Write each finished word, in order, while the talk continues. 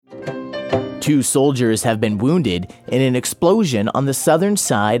2 soldiers have been wounded in an explosion on the southern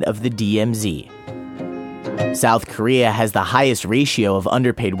side of the DMZ. South Korea has the highest ratio of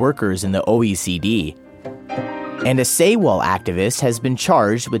underpaid workers in the OECD. And a Saewol activist has been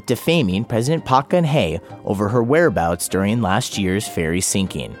charged with defaming President Park Geun-hye over her whereabouts during last year's ferry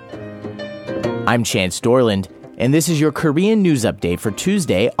sinking. I'm Chance Dorland, and this is your Korean news update for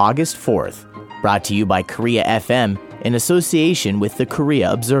Tuesday, August 4th, brought to you by Korea FM in association with the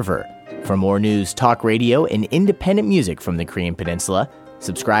Korea Observer. For more news, talk radio, and independent music from the Korean Peninsula,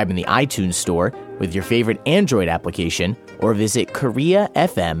 subscribe in the iTunes Store with your favorite Android application or visit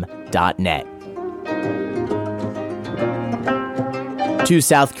koreafm.net. 2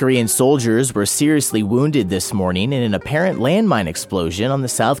 South Korean soldiers were seriously wounded this morning in an apparent landmine explosion on the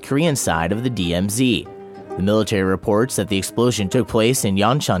South Korean side of the DMZ. The military reports that the explosion took place in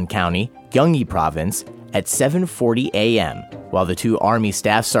Yeoncheon County, Gyeonggi Province, at 7:40 a.m., while the 2 Army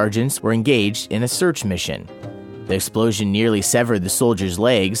staff sergeants were engaged in a search mission. The explosion nearly severed the soldiers'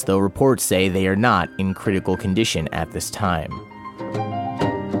 legs, though reports say they are not in critical condition at this time.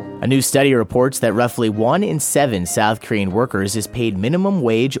 A new study reports that roughly 1 in 7 South Korean workers is paid minimum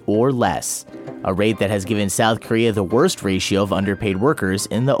wage or less, a rate that has given South Korea the worst ratio of underpaid workers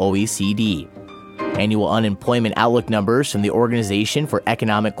in the OECD. Annual unemployment outlook numbers from the Organization for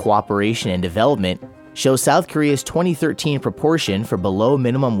Economic Cooperation and Development show South Korea's 2013 proportion for below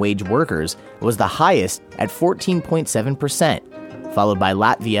minimum wage workers was the highest at 14.7%, followed by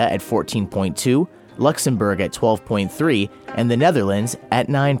Latvia at 14.2%, Luxembourg at 12.3%, and the Netherlands at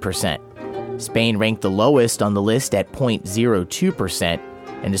 9%. Spain ranked the lowest on the list at 0.02%,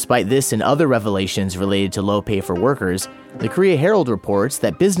 and despite this and other revelations related to low pay for workers, the Korea Herald reports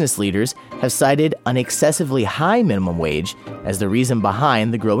that business leaders have cited an excessively high minimum wage as the reason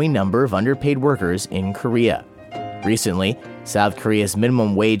behind the growing number of underpaid workers in Korea. Recently, South Korea's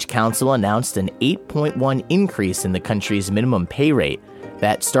Minimum Wage Council announced an 8.1% increase in the country's minimum pay rate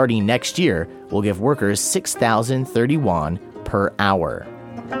that, starting next year, will give workers 6,030 won per hour.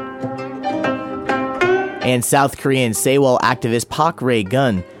 And South Korean Saewol activist Park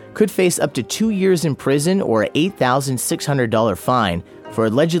Rae-gun could face up to 2 years in prison or an $8,600 fine for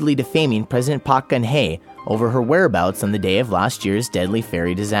allegedly defaming President Park Geun-hye over her whereabouts on the day of last year's deadly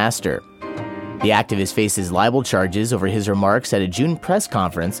ferry disaster. The activist faces libel charges over his remarks at a June press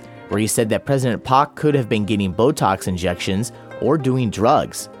conference where he said that President Park could have been getting Botox injections or doing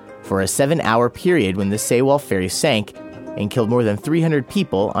drugs for a 7-hour period when the Saewol ferry sank and killed more than 300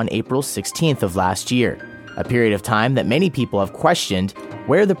 people on April 16th of last year, a period of time that many people have questioned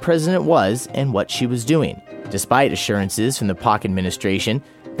where the president was and what she was doing, despite assurances from the Park administration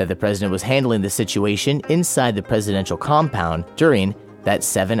that the president was handling the situation inside the presidential compound during that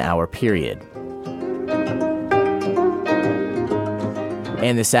 7-hour period.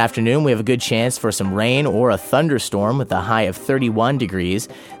 And this afternoon, we have a good chance for some rain or a thunderstorm with a high of 31 degrees.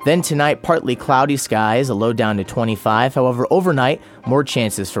 Then tonight, partly cloudy skies, a low down to 25. However, overnight, more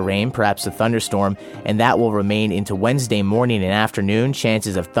chances for rain, perhaps a thunderstorm, and that will remain into Wednesday morning and afternoon.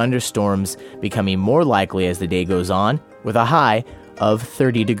 Chances of thunderstorms becoming more likely as the day goes on, with a high of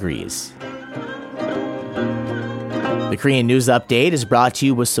 30 degrees. The Korean News Update is brought to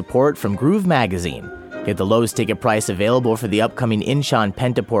you with support from Groove Magazine. Get the lowest ticket price available for the upcoming Incheon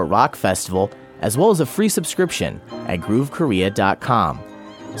Pentaport Rock Festival, as well as a free subscription at groovekorea.com.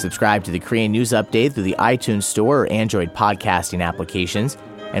 Subscribe to the Korean News Update through the iTunes Store or Android podcasting applications.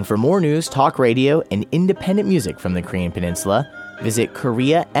 And for more news, talk radio, and independent music from the Korean Peninsula, visit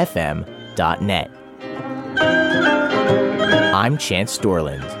koreafm.net. I'm Chance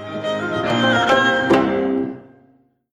Dorland.